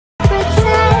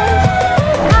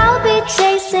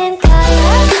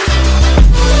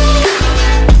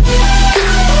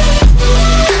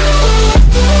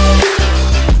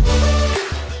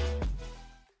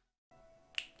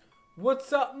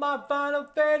on, Final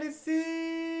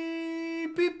Fantasy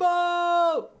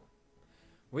people?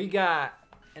 We got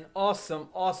an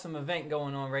awesome event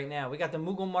going on right now. We got the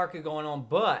Moogle market going on,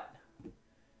 but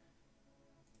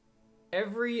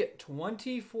every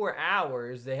 24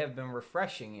 hours they have been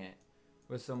refreshing it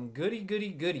with some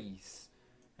goodies.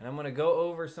 And I'm going to go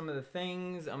over some of the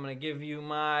things. I'm going to give you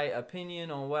my opinion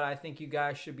on what I think you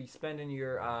guys should be spending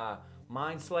your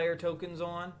Mind Slayer tokens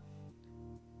on.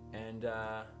 And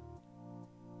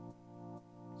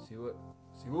see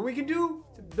what we can do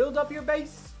to build up your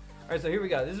base. All right, so here we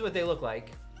go. This is what they look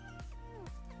like.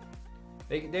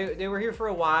 They were here for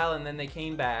a while, and then they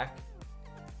came back.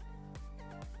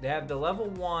 They have the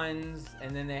level 1s,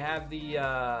 and then they have the, where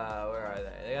are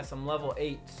they? They got some level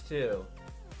 8s, too.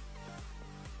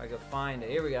 If I could find it.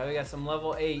 Here we go. We got some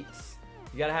level 8s.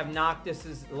 You gotta have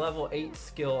Noctis's level 8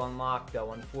 skill unlocked,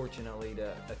 though, unfortunately,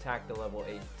 to attack the level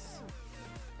 8s.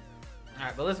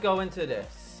 Alright, but let's go into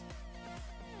this.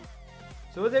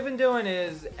 So what they've been doing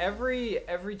is,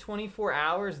 every 24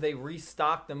 hours, they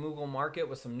restock the Moogle market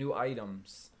with some new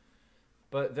items.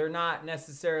 But they're not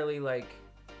necessarily, like,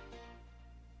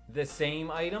 the same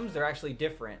items. They're actually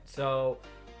different. So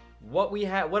what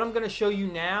I'm going to show you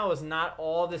now is not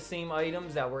all the same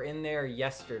items that were in there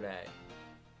yesterday,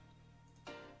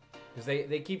 because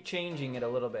they keep changing it a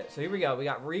little bit. So here we go. We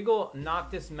got Regal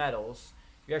Noctis medals.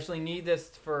 You actually need this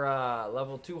for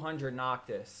level 200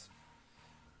 Noctis.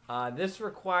 This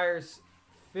requires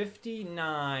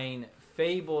 59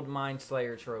 Fabled Mind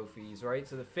Slayer trophies, right?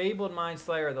 So the Fabled Mind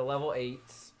Slayer are the level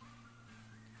 8s.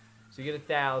 So you get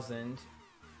 1,000.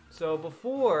 So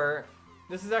before,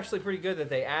 this is actually pretty good that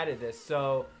they added this.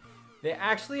 So they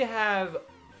actually have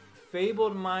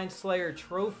Fabled Mind Slayer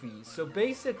trophies. So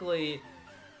basically,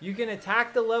 you can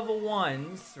attack the level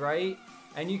 1s, right?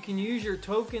 And you can use your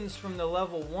tokens from the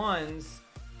level 1s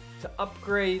to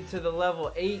upgrade to the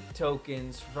level 8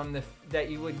 tokens from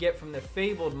that you would get from the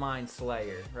Fabled Mind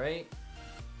Slayer, right?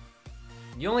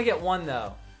 You only get one,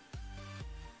 though.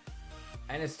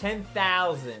 And it's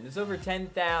 10,000. It's over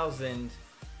 10,000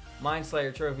 Mind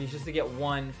Slayer trophies just to get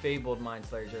one Fabled Mind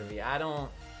Slayer trophy. I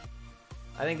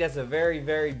think that's a very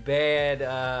bad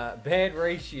bad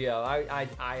ratio.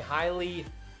 I highly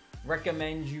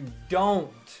recommend you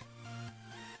don't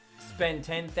spend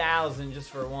 10,000 just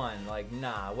for one. Like,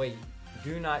 nah, wait,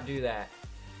 do not do that.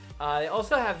 They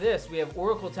also have this. We have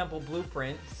Oracle Temple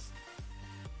blueprints.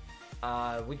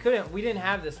 We didn't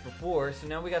have this before, so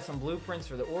now we got some blueprints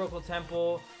for the Oracle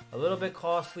Temple. A little bit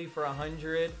costly for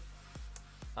 100.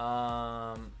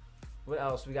 What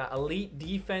else? We got Elite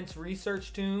Defense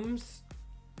Research Tombs.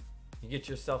 You get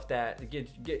yourself that.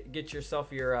 Get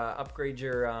yourself your upgrade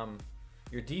your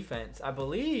defense. I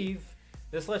believe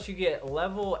this lets you get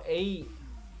level 8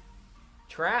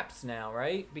 traps now,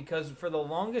 right? Because for the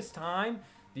longest time,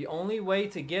 the only way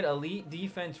to get Elite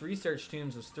Defense Research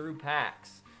Tombs was through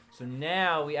packs. So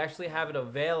now we actually have it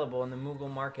available in the Moogle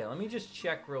market. Let me just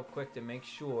check real quick to make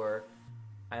sure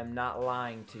I am not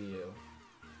lying to you.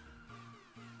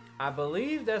 I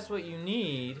believe that's what you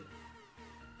need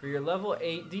for your level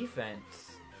 8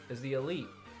 defense, is the Elite.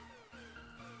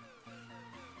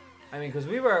 I mean, because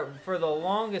we were, for the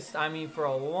longest, for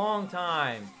a long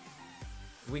time,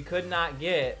 we could not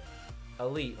get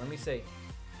Elite. Let me see.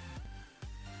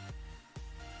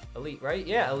 Elite, right?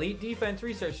 Yeah, Elite Defense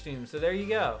Research Team. So there you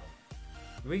go.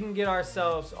 We can get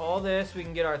ourselves all this. We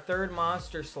can get our 3rd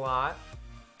monster slot.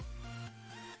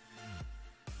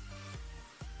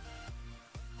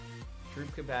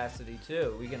 Troop capacity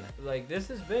too. We can, like, this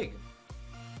is big.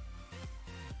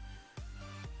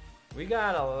 We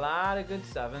got a lot of good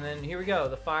stuff. And then here we go,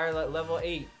 the fire level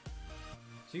 8.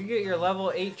 So you get your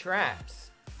level 8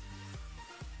 traps.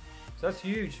 So that's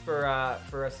huge for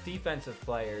us defensive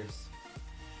players.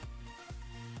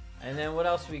 And then what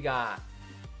else we got?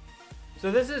 So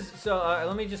this is,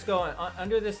 let me just go on.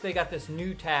 Under this, they got this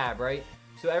new tab, right?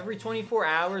 So every 24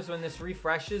 hours when this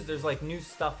refreshes, there's like new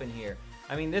stuff in here.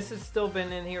 I mean, this has still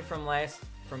been in here from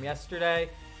yesterday.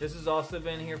 This has also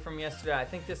been here from yesterday. I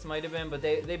think this might have been, but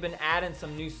they've been adding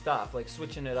some new stuff, like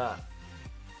switching it up.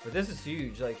 But this is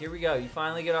huge. Like, here we go. You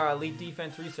finally get our Elite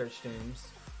Defense Research Tombs.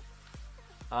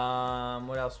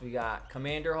 What else we got?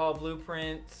 Commander Hall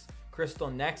blueprints,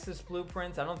 Crystal Nexus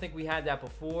blueprints. I don't think we had that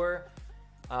before.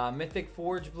 Mythic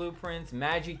Forge blueprints,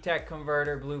 Magitech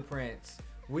Converter blueprints.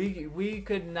 We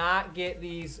could not get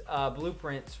these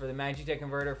blueprints for the Magitech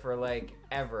Converter for like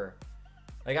ever.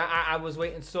 Like I was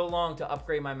waiting so long to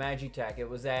upgrade my Magitech. It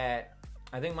was at,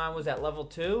 I think mine was at level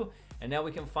 2, and now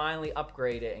we can finally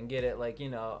upgrade it and get it, like, you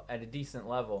know, at a decent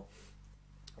level.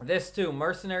 This too,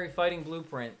 Mercenary Fighting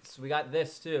Blueprints. We got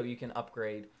this too. You can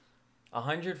upgrade.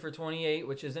 100 for 28,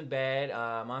 which isn't bad.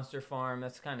 Monster Farm,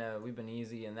 that's kind of, we've been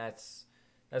easy, and that's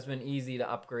been easy to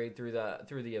upgrade through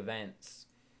the events.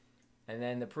 And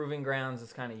then the Proving Grounds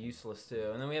is kind of useless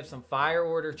too. And then we have some Fire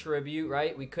Order Tribute,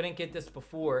 right? We couldn't get this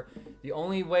before. The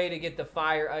only way to get the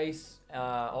Fire, Ice,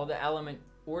 all the Element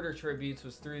Order Tributes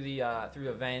was through the through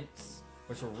events,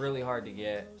 which were really hard to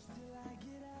get.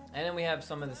 And then we have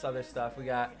some of this other stuff. We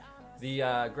got the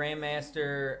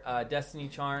Grandmaster Destiny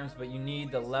Charms, but you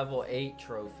need the level 8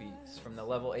 trophies from the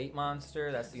level 8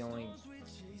 monster. That's the only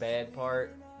bad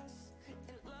part.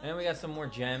 And then we got some more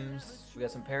gems. We got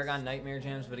some Paragon Nightmare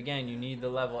gems, but again, you need the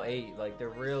level 8. Like, they're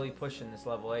really pushing this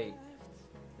level 8.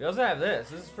 We also have this.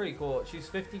 This is pretty cool. Choose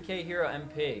 50k hero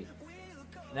MP.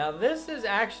 Now, this is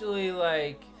actually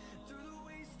like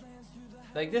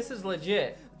this is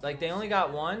legit. Like, they only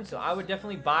got one, so I would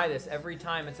definitely buy this every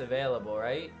time it's available,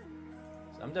 right?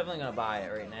 So I'm definitely gonna buy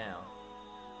it right now.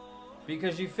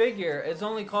 Because you figure it's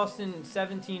only costing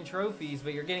 17 trophies,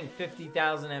 but you're getting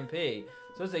 50,000 MP.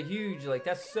 So it's a huge, like,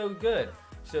 that's so good.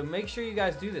 So make sure you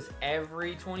guys do this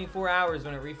every 24 hours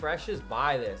when it refreshes.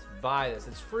 Buy this. Buy this.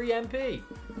 It's free MP.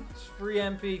 It's free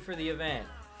MP for the event.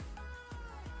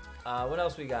 What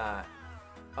else we got?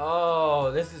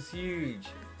 Oh, this is huge.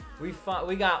 We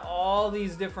got all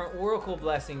these different Oracle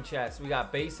Blessing chests. We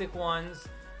got basic ones.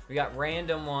 We got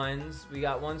random ones. We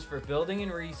got ones for building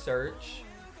and research.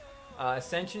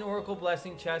 Ascension Oracle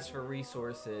Blessing chests for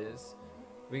resources.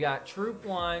 We got Troop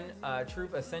 1,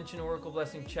 Troop Ascension Oracle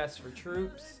Blessing chests for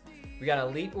troops. We got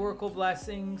Elite Oracle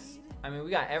Blessings. I mean,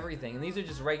 we got everything. And these are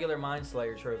just regular Mind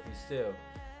Slayer trophies, too.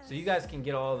 So you guys can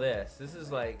get all this. This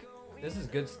is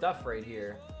good stuff right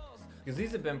here. Because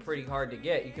these have been pretty hard to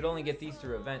get. You could only get these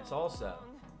through events also.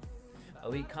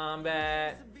 Elite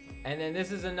Combat. And then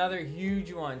this is another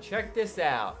huge one. Check this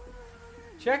out.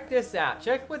 Check this out.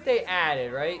 Check what they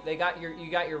added, right? You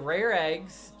got your rare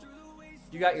eggs.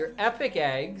 You got your epic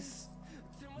eggs,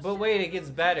 but wait, it gets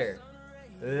better.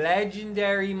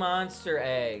 Legendary monster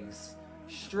eggs.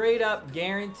 Straight up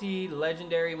guaranteed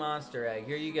legendary monster egg.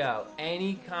 Here you go.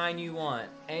 Any kind you want.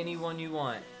 Any one you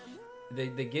want. The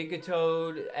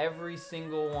Gigatoad, every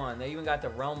single one. They even got the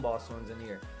Realm Boss ones in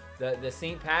here. The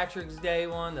St. Patrick's Day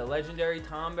one, the legendary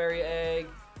Tomberry egg.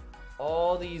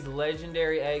 All these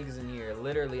legendary eggs in here.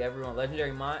 Literally everyone.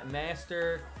 Legendary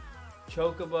Master,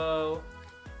 Chocobo.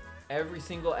 Every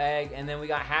single egg, and then we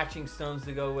got hatching stones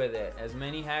to go with it. As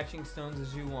many hatching stones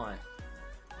as you want.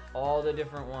 All the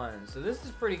different ones. So this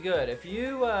is pretty good. If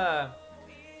you're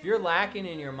lacking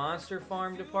in your monster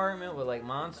farm department with like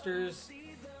monsters,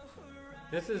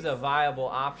 this is a viable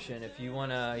option if you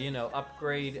want to, you know,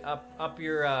 upgrade up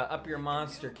your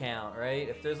monster count, right?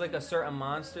 If there's like a certain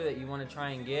monster that you want to try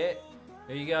and get,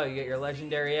 there you go. You get your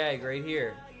legendary egg right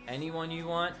here. Anyone you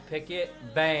want, pick it.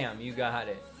 Bam, you got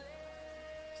it.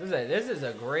 This is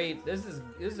a great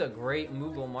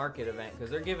Moogle market event because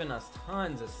they're giving us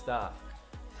tons of stuff,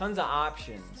 tons of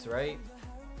options, right?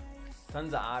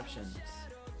 Tons of options.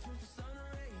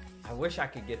 I wish I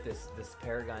could get this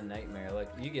Paragon Nightmare. Look,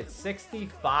 you get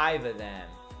 65 of them,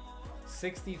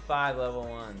 65 level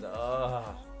 1s.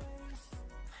 Oh,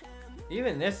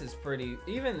 even this is pretty.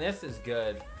 Even this is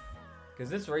good because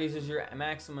this raises your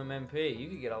maximum MP. You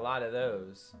could get a lot of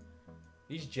those.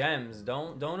 These gems,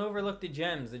 don't overlook the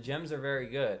gems. The gems are very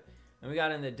good. And we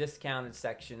got in the discounted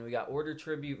section, we got Order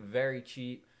Tribute, very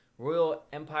cheap. Royal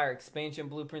Empire Expansion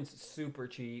Blueprints, super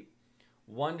cheap.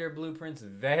 Wonder Blueprints,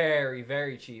 very,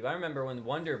 very cheap. I remember when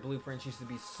Wonder Blueprints used to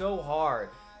be so hard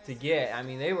to get. I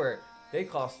mean, they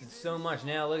costed so much.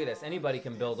 Now look at this. Anybody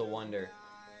can build a Wonder.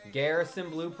 Garrison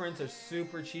Blueprints are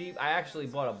super cheap. I actually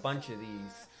bought a bunch of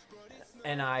these.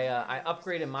 And I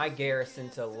upgraded my Garrison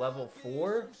to level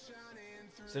 4.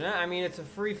 So now, I mean, it's a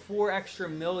free 4 extra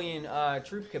million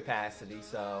troop capacity,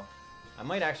 so I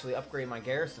might actually upgrade my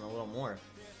garrison a little more.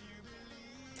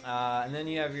 And then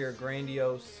you have your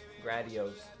grandiose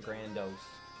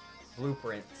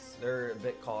blueprints. They're a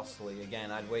bit costly.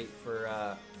 Again, I'd wait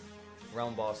for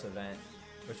Realm Boss event,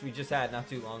 which we just had not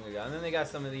too long ago. And then they got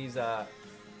some of these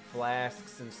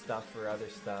flasks and stuff for other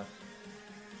stuff.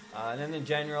 And then in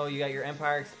general, you got your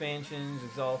Empire expansions,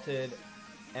 Exalted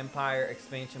Empire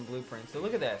expansion blueprints. So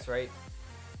look at this, right?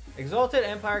 Exalted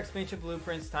Empire expansion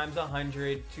blueprints times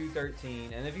 100,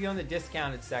 213. And if you go in the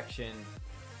discounted section,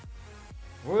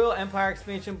 Royal Empire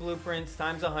expansion blueprints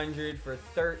times 100 for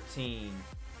 13.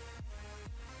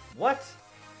 What?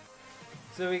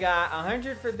 So we got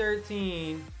 100 for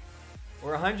 13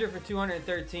 or 100 for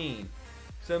 213.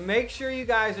 So make sure you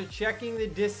guys are checking the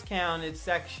discounted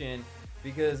section,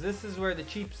 because this is where the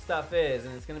cheap stuff is,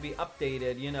 and it's going to be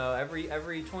updated, you know,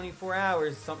 every 24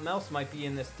 hours. Something else might be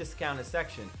in this discounted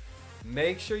section.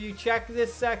 make sure you check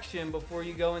this section before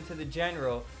you go into the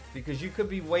general, because you could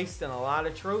be wasting a lot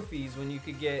of trophies when you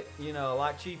could get, you know, a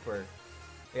lot cheaper.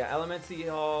 We got Elemency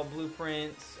Hall,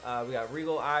 Blueprints, we got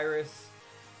Regal Iris,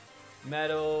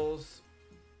 Medals,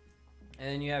 and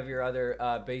then you have your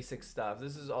other basic stuff.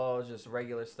 This is all just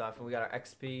regular stuff, and we got our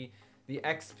XP. The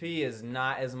XP is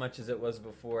not as much as it was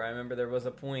before. I remember there was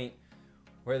a point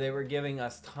where they were giving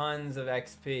us tons of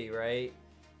XP, right?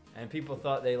 And people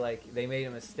thought they made a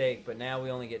mistake, but now we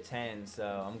only get 10,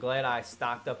 so I'm glad I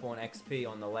stocked up on XP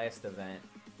on the last event.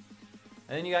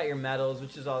 And then you got your medals,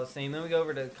 which is all the same. Then we go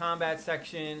over to the combat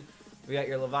section. We got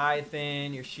your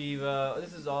Leviathan, your Shiva.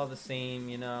 This is all the same,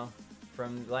 you know,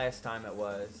 from last time it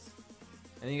was.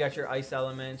 And then you got your ice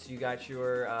elements. You got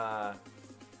your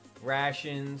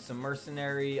rations, some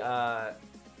mercenary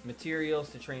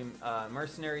materials to train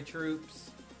mercenary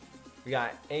troops. We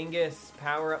got Angus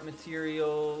power-up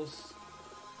materials,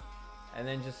 and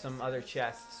then just some other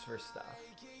chests for stuff.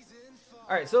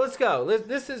 All right, so let's go.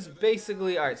 This is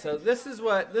basically, all right, so this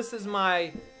is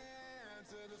my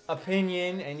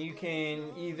opinion, and you can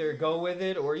either go with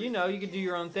it or, you know, you can do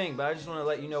your own thing, but I just want to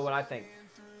let you know what I think.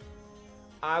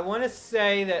 I want to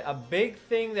say that a big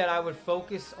thing that I would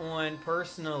focus on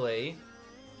personally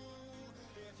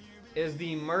is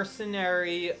the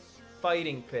mercenary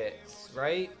fighting pits,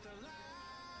 right?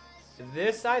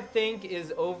 This, I think,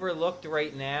 is overlooked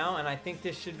right now, and I think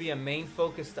this should be a main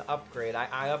focus to upgrade.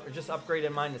 I just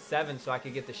upgraded mine to 7 so I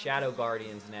could get the Shadow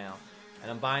Guardians now, and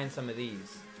I'm buying some of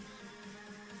these.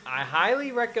 I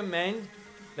highly recommend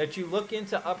that you look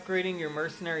into upgrading your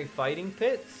mercenary fighting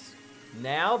pits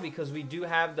now, because we do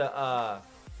have the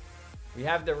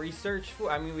research for.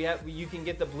 I mean, you can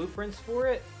get the blueprints for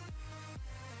it,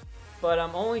 but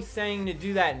I'm only saying to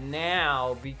do that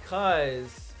now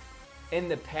because in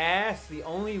the past, the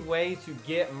only way to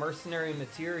get mercenary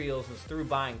materials was through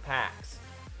buying packs.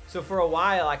 So for a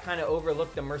while, I kind of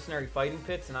overlooked the mercenary fighting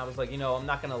pits, and I was like, you know, I'm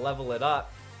not going to level it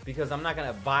up because I'm not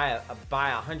going to buy a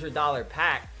 $100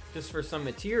 pack just for some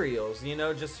materials, you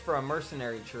know, just for a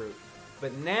mercenary troop.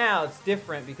 But now it's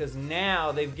different because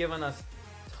now they've given us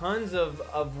tons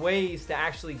of ways to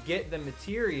actually get the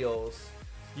materials.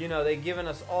 You know, they've given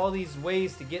us all these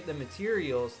ways to get the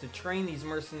materials to train these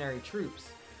mercenary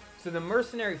troops. So the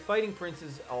mercenary fighting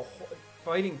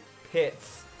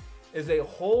pits is a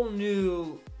whole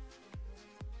new,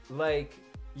 like,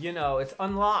 you know, it's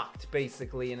unlocked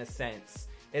basically in a sense.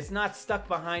 It's not stuck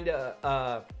behind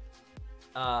a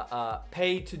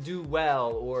pay to do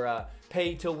well or a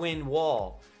pay to win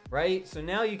wall, right? So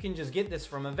now you can just get this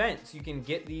from events. You can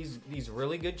get these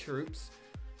really good troops.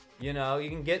 You know,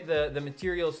 you can get the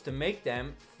materials to make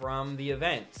them from the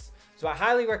events. So I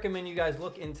highly recommend you guys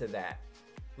look into that.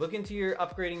 Look into your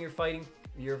upgrading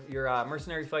your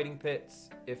mercenary fighting pits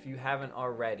if you haven't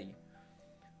already.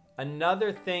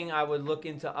 Another thing I would look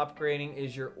into upgrading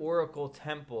is your Oracle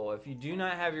Temple. If you do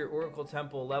not have your Oracle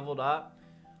Temple leveled up,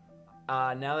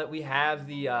 now that we have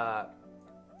you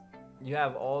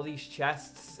have all these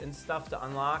chests and stuff to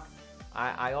unlock,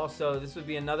 I also, this would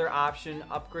be another option,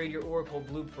 upgrade your Oracle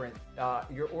blueprint,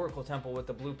 your Oracle Temple with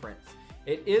the blueprints.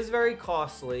 It is very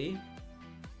costly.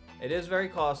 It is very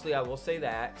costly, I will say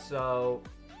that. So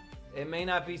it may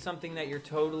not be something that you're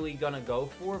totally gonna go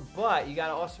for, but you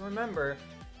gotta also remember,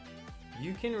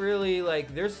 you can really,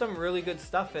 like, there's some really good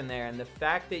stuff in there, and the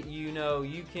fact that, you know,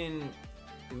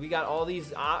 we got all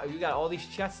these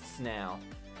chests now.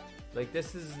 Like,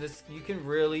 you can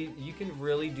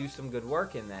really do some good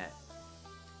work in that.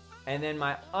 And then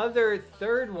my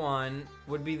third one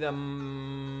would be the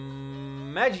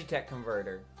Magitech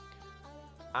Converter.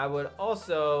 I would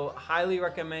also highly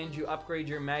recommend you upgrade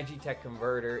your Magitech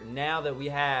Converter now that we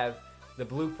have the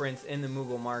blueprints in the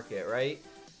Moogle market, right?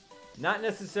 Not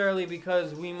necessarily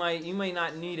because you might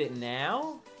not need it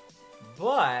now,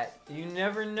 but you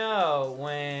never know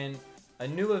when a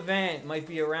new event might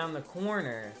be around the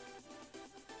corner.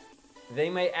 They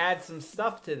may add some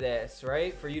stuff to this,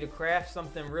 right? For you to craft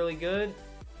something really good.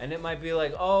 And it might be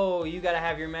like, oh, you got to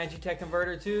have your Magitech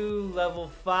Converter to level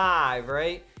 5,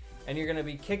 right? And you're going to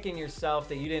be kicking yourself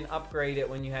that you didn't upgrade it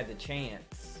when you had the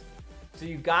chance. So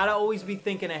you got to always be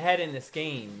thinking ahead in this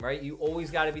game, right? You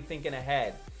always got to be thinking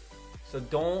ahead. So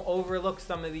don't overlook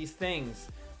some of these things,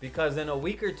 because in a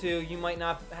week or two, we might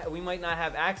not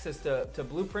have access to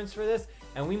blueprints for this,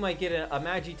 and we might get a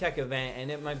Magitech event, and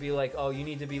it might be like, oh, you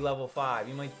need to be level 5.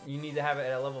 You need to have it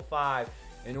at level 5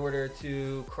 in order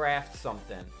to craft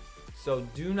something. So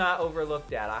do not overlook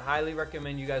that. I highly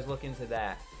recommend you guys look into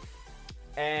that.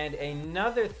 And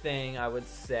another thing I would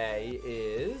say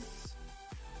is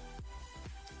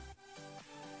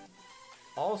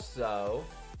also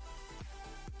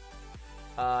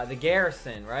the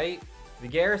garrison, right? The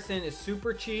garrison is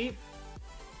super cheap.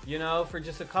 You know, for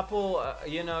just a couple,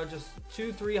 you know, just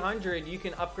 200-300, you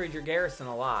can upgrade your garrison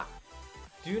a lot.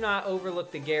 Do not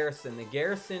overlook the garrison. The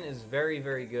garrison is very,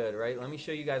 very good, right? Let me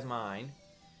show you guys mine.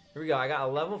 Here we go. I got a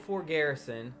level 4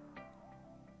 garrison.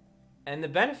 And the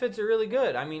benefits are really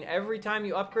good. I mean, every time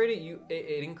you upgrade it,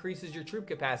 it increases your troop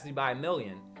capacity by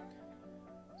 1,000,000.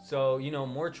 So, you know,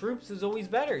 more troops is always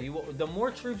better. The more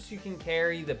troops you can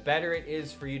carry, the better it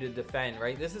is for you to defend,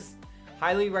 right? This is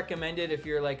highly recommended if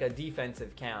you're like a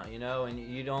defensive count, you know, and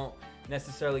you don't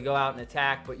necessarily go out and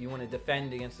attack, but you want to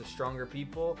defend against the stronger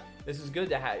people. This is good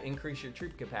to increase your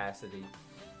troop capacity.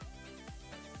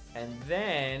 And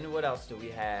then, what else do we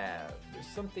have? There's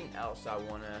something else I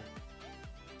want to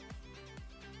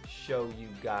show you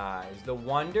guys. The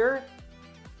Wonder.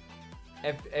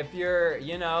 If you're,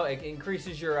 you know, it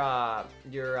increases your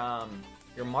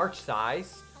march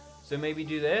size. So maybe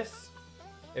do this.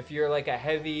 If you're like a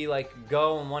heavy, like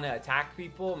go and want to attack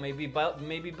people, maybe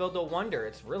build a Wonder.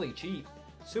 It's really cheap,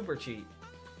 super cheap.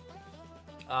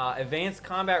 Advanced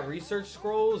combat research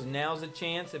scrolls. Now's a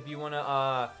chance if you want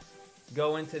to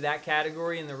go into that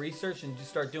category in the research and just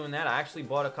start doing that. I actually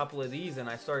bought a couple of these and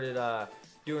I started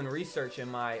doing research in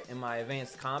my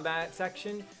advanced combat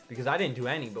section because I didn't do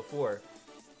any before.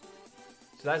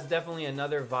 So that's definitely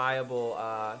another viable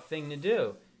thing to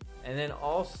do. And then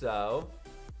also,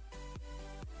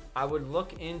 I would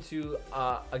look into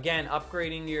again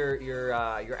upgrading your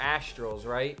astrals,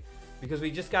 right? Because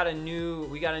we got a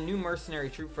new mercenary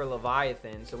troop for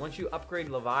Leviathan. So once you upgrade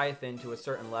Leviathan to a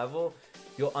certain level,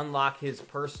 you'll unlock his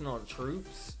personal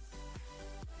troops.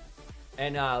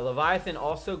 And Leviathan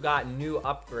also got new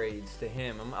upgrades to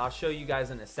him. I'll show you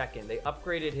guys in a second. They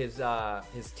upgraded his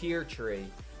tier tree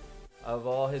of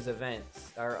all his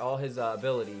events or all his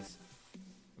abilities.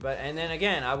 And then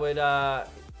again, I would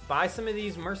buy some of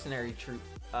these mercenary troop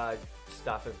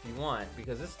stuff if you want,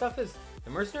 because this stuff the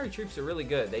mercenary troops are really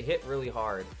good. They hit really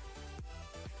hard.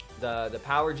 The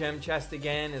power gem chest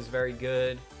again is very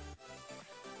good.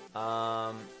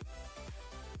 The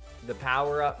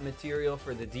power-up material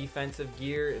for the defensive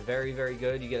gear is very, very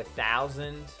good. You get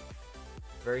 1,000.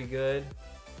 Very good.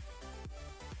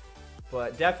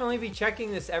 But definitely be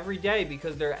checking this every day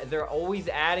because they're always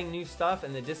adding new stuff,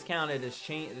 and the discounted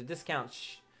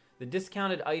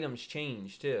items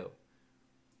change too.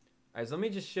 Alright, so let me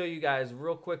just show you guys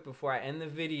real quick before I end the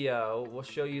video. We'll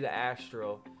show you the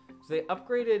Astral. So they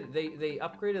upgraded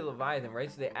Leviathan,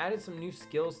 right? So they added some new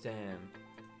skills to him.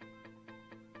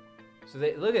 So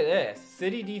look at this.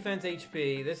 City defense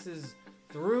HP. This is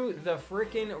through the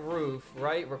freaking roof,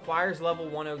 right? Requires level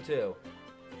 102.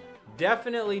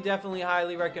 Definitely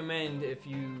highly recommend, if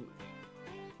you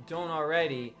don't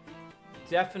already,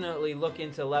 definitely look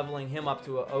into leveling him up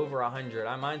to over 100.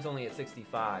 Mine's only at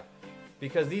 65.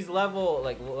 Because these level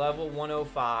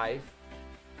 105,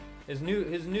 his new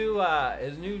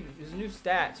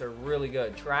stats are really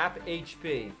good. Trap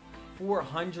HP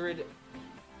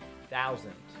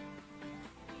 400,000.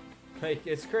 Like,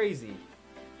 it's crazy.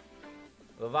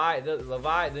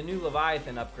 The new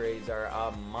Leviathan upgrades are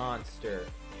a monster.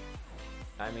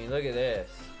 I mean, look at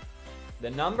this. The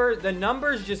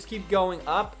numbers just keep going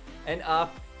up and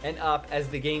up and up as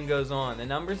the game goes on. The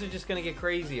numbers are just gonna get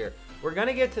crazier. We're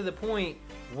gonna get to the point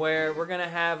where we're gonna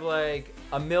have like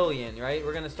 1 million, right?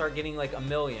 We're gonna start getting like 1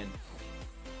 million.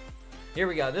 Here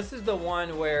we go. This is the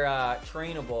one where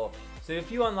trainable. So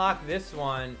if you unlock this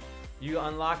one, you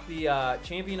unlock the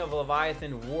Champion of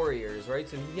Leviathan Warriors, right?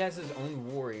 So he has his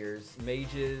own warriors,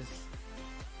 mages.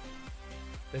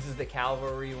 This is the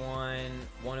Cavalry one,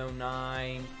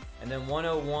 109. And then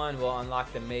 101 will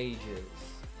unlock the mages.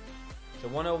 So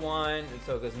 101,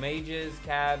 so it goes mages,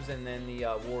 cabs, and then the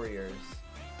warriors.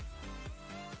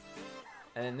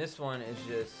 And then this one is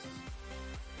just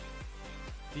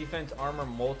defense armor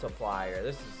multiplier.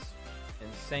 This is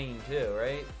insane too,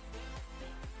 right?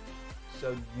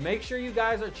 So make sure you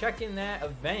guys are checking that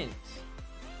event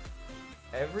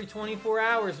every 24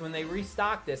 hours when they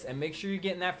restock this, and make sure you're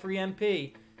getting that free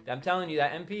MP. I'm telling you,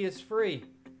 that MP is free.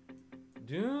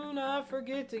 Do not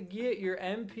forget to get your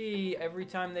MP every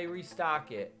time they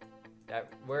restock it.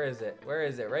 Where is it? Where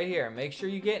is it? Right here. Make sure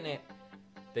you're getting it.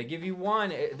 They give you one.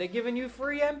 They're giving you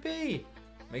free MP.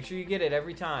 Make sure you get it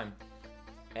every time.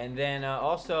 And then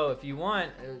also, if you want,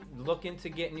 look into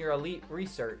getting your elite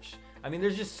research. I mean,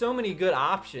 there's just so many good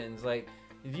options. Like,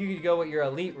 if you could go with your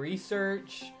elite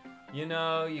research, you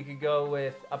know, you could go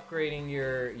with upgrading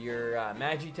your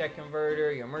Magitech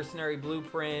converter, your mercenary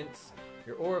blueprints,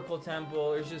 your Oracle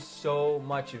Temple. There's just so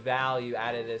much value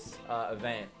out of this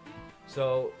event.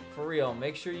 So, for real,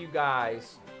 make sure you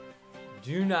guys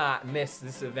do not miss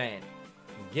this event.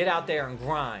 Get out there and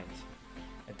grind.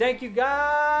 And thank you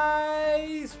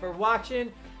guys for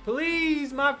watching.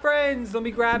 Please, my friends, let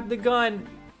me grab the gun.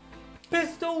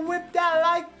 Pistol whip that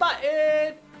like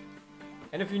button.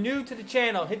 And if you're new to the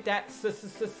channel, hit that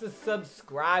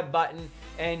subscribe button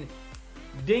and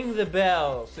ding the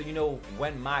bell so you know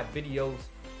when my videos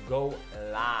go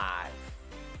live.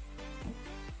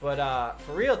 But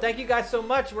for real, thank you guys so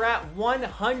much. We're at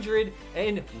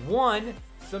 101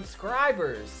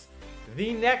 subscribers.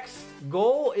 The next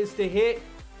goal is to hit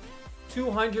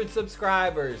 200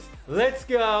 subscribers. Let's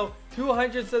go.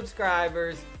 200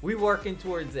 subscribers. We working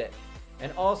towards it.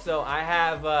 And also, I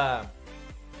have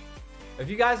if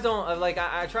you guys don't like,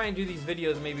 I try and do these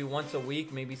videos maybe once a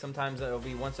week, maybe sometimes it'll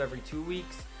be once every 2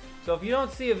 weeks. So if you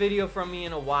don't see a video from me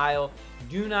in a while,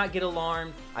 do not get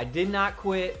alarmed. I did not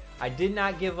quit. I did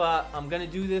not give up. I'm gonna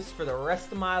do this for the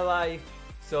rest of my life.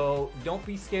 So don't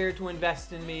be scared to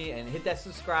invest in me, and hit that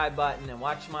subscribe button and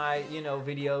watch my, you know,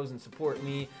 videos and support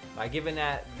me by hitting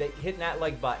that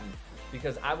like button,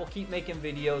 because I will keep making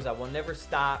videos. I will never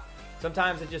stop.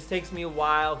 Sometimes it just takes me a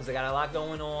while because I got a lot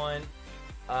going on.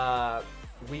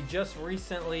 We just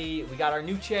recently, we got our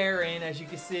new chair in, as you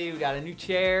can see. We got a new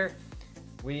chair.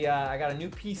 I got a new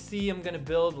PC I'm gonna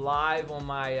build live on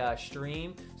my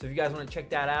stream. So if you guys want to check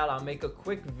that out, I'll make a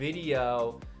quick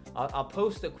video. I'll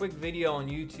post a quick video on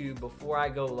YouTube before I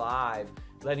go live,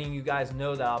 letting you guys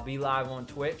know that I'll be live on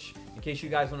Twitch, in case you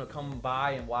guys want to come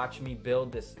by and watch me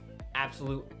build this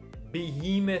absolute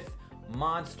behemoth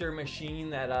monster machine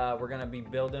that we're gonna be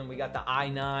building. We got the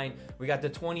i9, we got the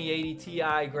 2080 Ti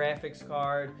graphics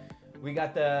card, we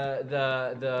got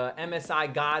the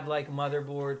MSI godlike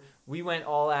motherboard. We went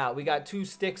all out. We got two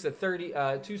sticks of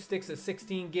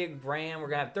 16 gig RAM. We're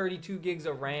gonna have 32 gigs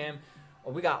of RAM.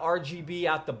 We got RGB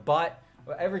out the butt.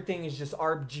 Everything is just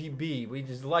RGB. We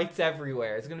just lights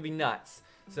everywhere. It's gonna be nuts.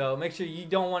 So make sure you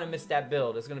don't want to miss that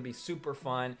build. It's gonna be super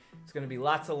fun. It's gonna be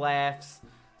lots of laughs.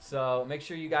 So make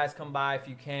sure you guys come by if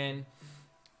you can.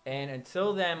 And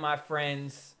until then, my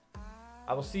friends,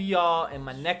 I will see y'all in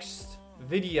my next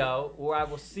video, or I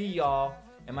will see y'all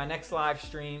in my next live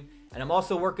stream. And I'm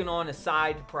also working on a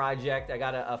side project. I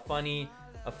got a funny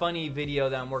video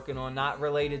that I'm working on, not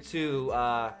related to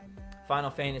Final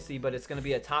Fantasy, but it's gonna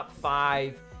be a top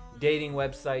 5 dating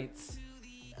websites.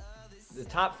 The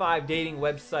top 5 dating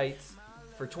websites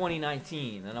for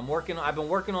 2019, and I've been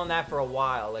working on that for a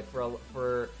while, like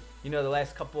for you know, the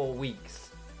last couple of weeks.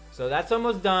 So that's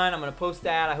almost done. I'm gonna post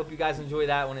that. I hope you guys enjoy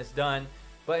that when it's done.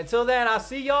 But until then, I'll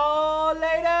see y'all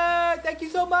later. Thank you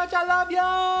so much. I love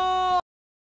y'all.